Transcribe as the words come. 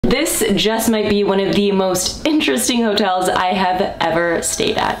This just might be one of the most interesting hotels I have ever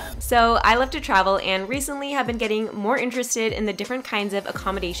stayed at. So I love to travel and recently have been getting more interested in the different kinds of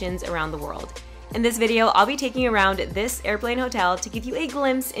accommodations around the world. In this video, I'll be taking you around this airplane hotel to give you a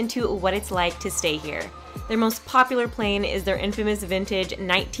glimpse into what it's like to stay here. Their most popular plane is their infamous vintage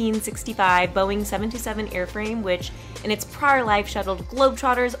 1965 Boeing 727 airframe, which in its prior life shuttled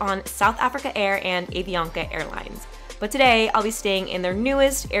globetrotters on South Africa Air and Avianca Airlines. But today, I'll be staying in their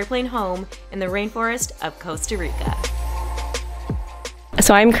newest airplane home in the rainforest of Costa Rica.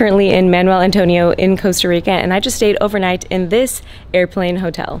 So I'm currently in Manuel Antonio in Costa Rica, and I just stayed overnight in this airplane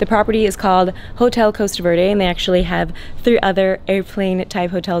hotel. The property is called Hotel Costa Verde, and they actually have 3 other airplane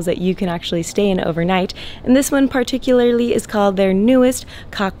type hotels that you can actually stay in overnight. And this one particularly is called their newest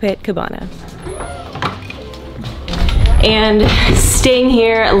Cockpit Cabana. And staying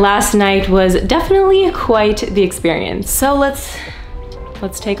here last night was definitely quite the experience. So let's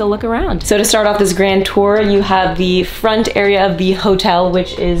take a look around. So to start off this grand tour, you have the front area of the hotel,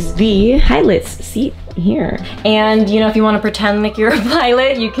 which is the pilot's seat here. And you know, if you want to pretend like you're a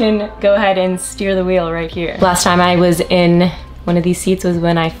pilot, you can go ahead and steer the wheel right here. Last time I was in one of these seats was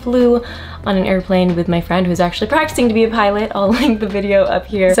when I flew on an airplane with my friend who's actually practicing to be a pilot. I'll link the video up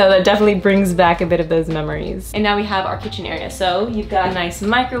here. So that definitely brings back a bit of those memories. And now we have our kitchen area. So you've got a nice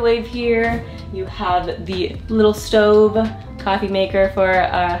microwave here. You have the little stove, coffee maker for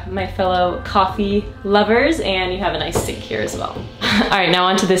my fellow coffee lovers, and you have a nice sink here as well. All right, now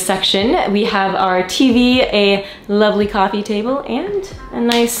onto this section. We have our TV, a lovely coffee table, and a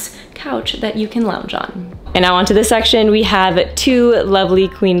nice couch that you can lounge on. And now onto this section, we have 2 lovely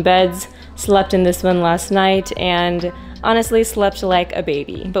queen beds. Slept in this one last night and honestly slept like a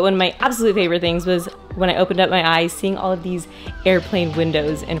baby. But one of my absolute favorite things was when I opened up my eyes, seeing all of these airplane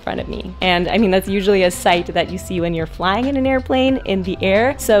windows in front of me. And I mean, that's usually a sight that you see when you're flying in an airplane in the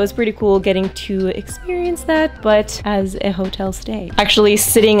air. So it was pretty cool getting to experience that, but as a hotel stay. Actually,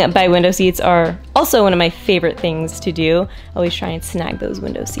 sitting by window seats are also one of my favorite things to do. I always try and snag those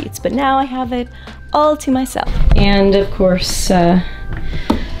window seats, but now I have it all to myself. And of course,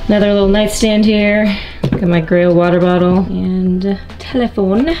 another little nightstand here. Got my Grail water bottle and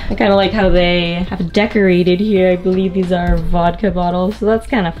telephone. I kind of like how they have decorated here. I believe these are vodka bottles, so that's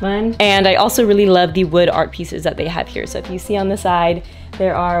kind of fun. And I also really love the wood art pieces that they have here. So if you see on the side,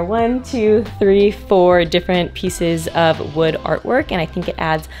 there are 1, 2, 3, 4 different pieces of wood artwork, and I think it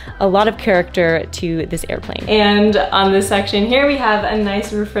adds a lot of character to this airplane. And on this section here, we have a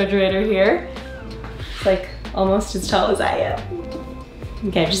nice refrigerator here. It's like almost as tall as I am.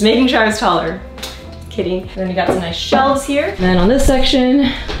 Okay, just making sure I was taller. Kidding. And then you got some nice shelves here. And then on this section,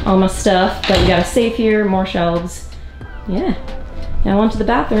 all my stuff. But you got a safe here, more shelves. Yeah. Now onto the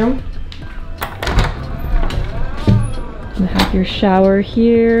bathroom. You have your shower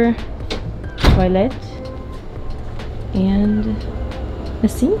here, toilet, and a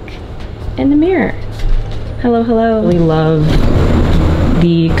sink, and a mirror. Hello, hello. I really love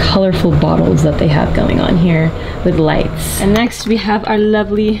the colorful bottles that they have going on here with lights. And next we have our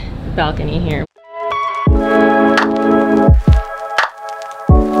lovely balcony here.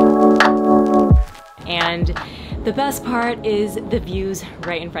 And the best part is the views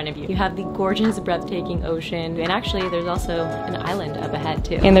right in front of you. You have the gorgeous, breathtaking ocean, and actually there's also an island up ahead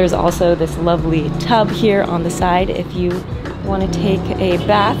too. And there's also this lovely tub here on the side if you want to take a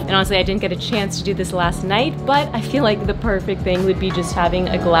bath. And honestly, I didn't get a chance to do this last night, but I feel like the perfect thing would be just having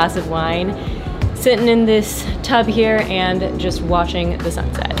a glass of wine, sitting in this tub here and just watching the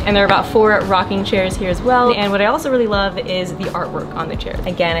sunset. And there are about 4 rocking chairs here as well. And what I also really love is the artwork on the chairs.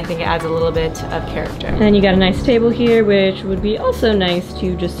 Again, I think it adds a little bit of character. And then you got a nice table here, which would be also nice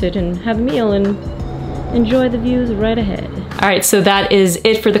to just sit and have a meal and enjoy the views right ahead. All right, so that is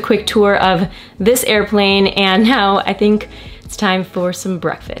it for the quick tour of this airplane. And now I think it's time for some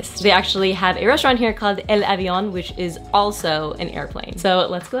breakfast. They actually have a restaurant here called El Avion, which is also an airplane. So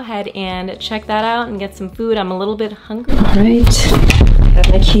let's go ahead and check that out and get some food. I'm a little bit hungry. All right, got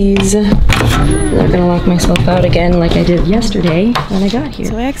my keys. I'm not gonna lock myself out again like I did yesterday when I got here.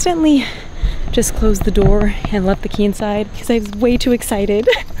 So I accidentally just closed the door and left the key inside because I was way too excited.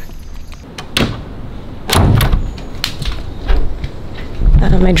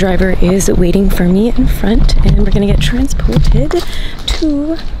 My driver is waiting for me in front, and we're gonna get transported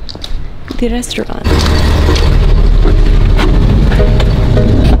to the restaurant.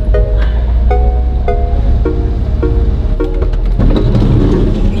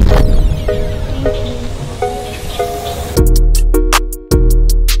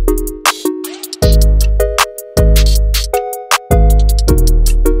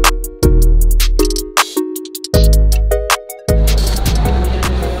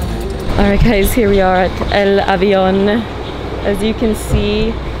 Alright guys, here we are at El Avion. As you can see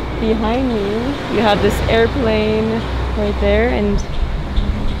behind me, you have this airplane right there, and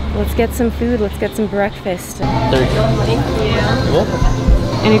let's get some food, let's get some breakfast. There you go. Thank you. You're welcome.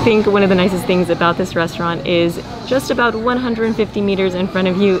 And I think one of the nicest things about this restaurant is just about 150 meters in front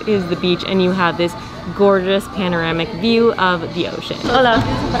of you is the beach, and you have this gorgeous panoramic view of the ocean. Hola.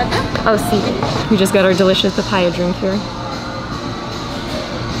 Oh, sí. We just got our delicious papaya drink here.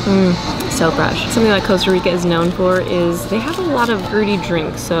 So fresh. Something that Costa Rica is known for is they have a lot of fruity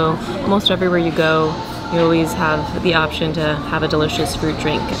drinks, so most everywhere you go, you always have the option to have a delicious fruit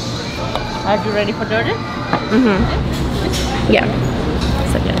drink. Are you ready for order? Yeah.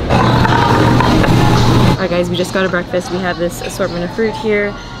 Second. Alright guys, we just got a breakfast. We have this assortment of fruit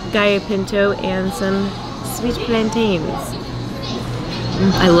here, gallo pinto, and some sweet plantains.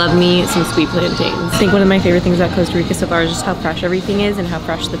 I love me some sweet plantains. I think one of my favorite things about Costa Rica so far is just how fresh everything is and how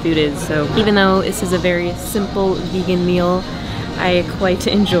fresh the food is. So even though this is a very simple vegan meal, I quite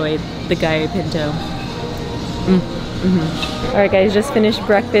enjoyed the gallo pinto. Alright guys, just finished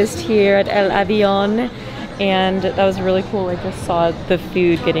breakfast here at El Avion, and that was really cool. I just saw the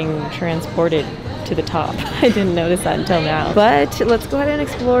food getting transported to the top. I didn't notice that until now. But let's go ahead and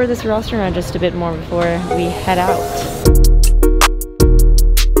explore this restaurant just a bit more before we head out.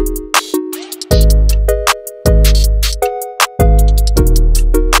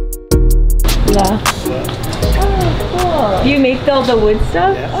 Oh, cool. You make all the wood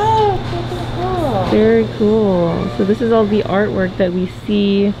stuff? Yes. Oh, cool. Very cool. So this is all the artwork that we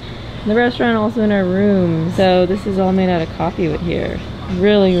see in the restaurant, also in our room. So this is all made out of coffee wood here.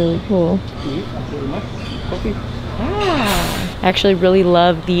 Really, really cool. I actually really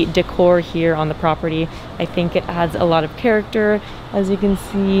love the decor here on the property. I think it adds a lot of character. As you can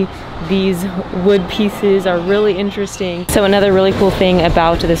see, these wood pieces are really interesting. So another really cool thing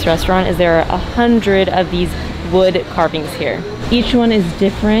about this restaurant is there are 100 of these wood carvings here. Each one is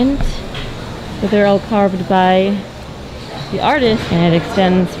different, but they're all carved by the artist, and it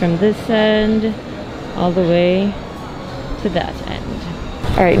extends from this end all the way to that end.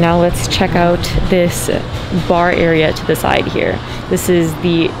 All right, now let's check out this bar area to the side here. This is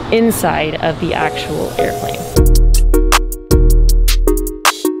the inside of the actual airplane.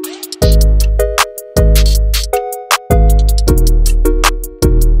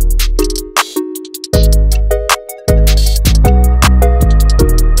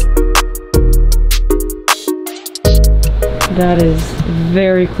 That is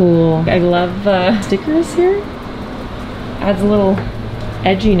very cool. I love stickers here. Adds a little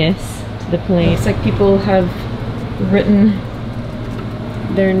edginess to the plane. Looks like people have written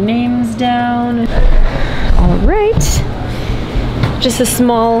their names down. All right, just a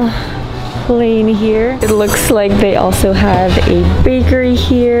small plane here. It looks like they also have a bakery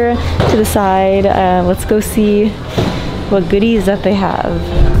here to the side. Let's go see what goodies that they have.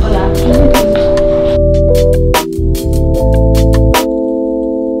 Hola.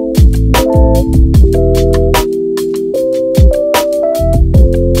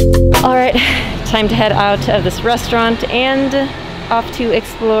 Time to head out of this restaurant and off to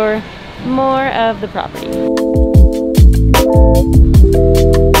explore more of the property.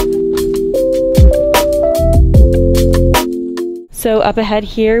 So up ahead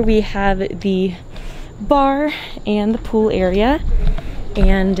here we have the bar and the pool area,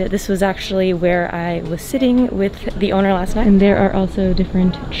 and this was actually where I was sitting with the owner last night. And there are also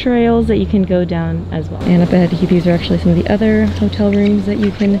different trails that you can go down as well. And up ahead here, these are actually some of the other hotel rooms that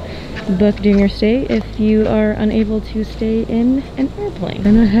you can book during your stay if you are unable to stay in an airplane.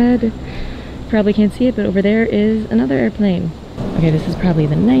 And ahead, probably can't see it, but over there is another airplane. Okay, this is probably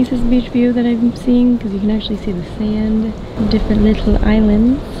the nicest beach view that I'm seeing because you can actually see the sand, different little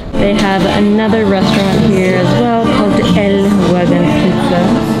islands. They have another restaurant here as well called El Wagon Pizza.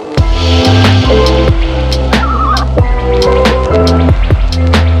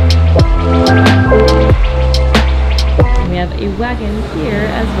 We have a wagon here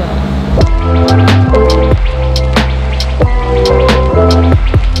as well.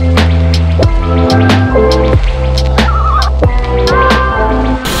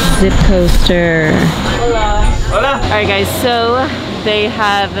 Zip coaster. Hola. Hola. Alright guys, so they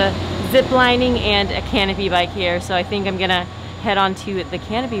have zip lining and a canopy bike here, so I think I'm gonna head on to the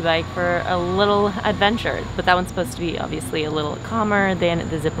canopy bike for a little adventure. But that one's supposed to be obviously a little calmer than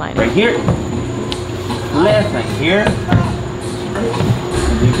the zip lining. Right here. Left right here.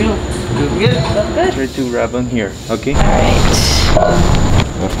 You feel good? That's good. Try to grab on here, okay? Alright.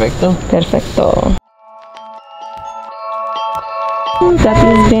 Perfecto. Perfecto. Got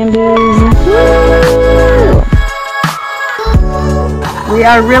these bamboos. Woo! We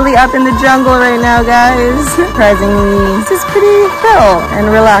are really up in the jungle right now, guys. Surprisingly, this is pretty chill and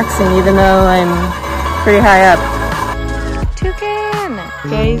relaxing, even though I'm pretty high up. Toucan!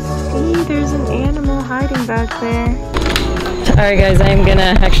 Guys, see, there's an animal hiding back there. Alright guys, I'm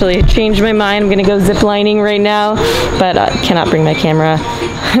gonna actually change my mind. I'm gonna go ziplining right now, but I cannot bring my camera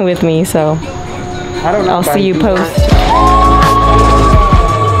with me, so I'll see you post.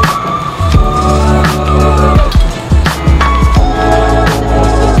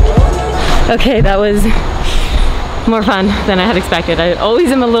 Okay, that was more fun than I had expected. I always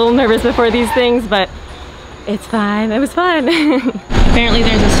am a little nervous before these things, but it's fine. It was fun. Apparently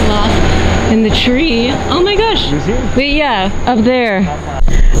there's a sloth in the tree. Oh my gosh. Wait, yeah, up there.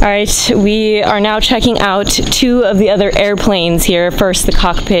 All right, we are now checking out two of the other airplanes here. First, the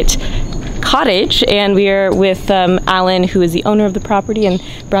Cockpit Cottage, and we are with Alan, who is the owner of the property and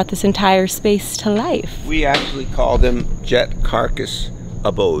brought this entire space to life. We actually call them jet carcass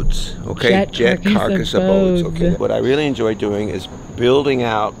abodes, okay? Jet carcass abodes, okay? What I really enjoy doing is building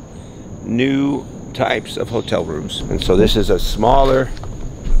out new types of hotel rooms. And so this is a smaller,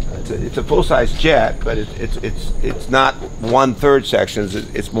 it's a full-size jet, but it's not 1/3 sections,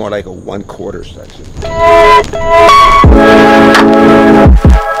 it's more like a 1/4 section.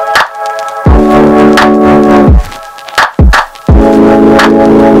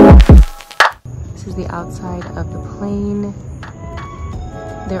 This is the outside of the plane.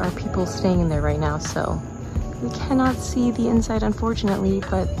 There are people staying in there right now, so we cannot see the inside, unfortunately,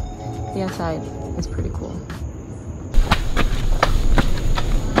 but the outside is pretty cool.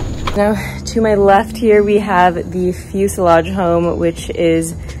 Now, to my left here, we have the fuselage home, which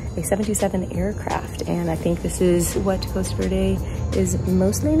is a 727 aircraft, and I think this is what Costa Verde is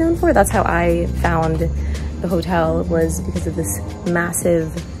mostly known for. That's how I found the hotel, was because of this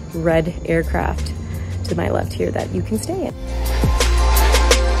massive red aircraft to my left here that you can stay in.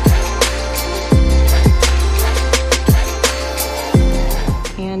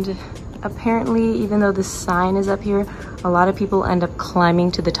 And apparently, even though the sign is up here, a lot of people end up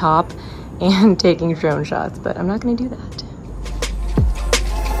climbing to the top and taking drone shots, but I'm not gonna do that.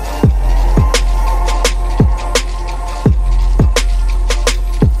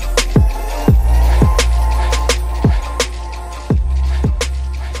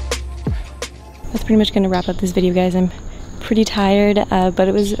 That's pretty much gonna wrap up this video, guys. I'm pretty tired, but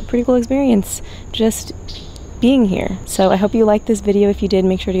it was a pretty cool experience just being here. So I hope you liked this video. If you did,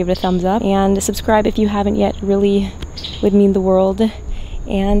 make sure to give it a thumbs up and subscribe if you haven't yet. Really would mean the world.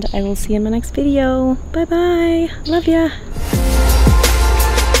 And I will see you in my next video. Bye bye. Love ya.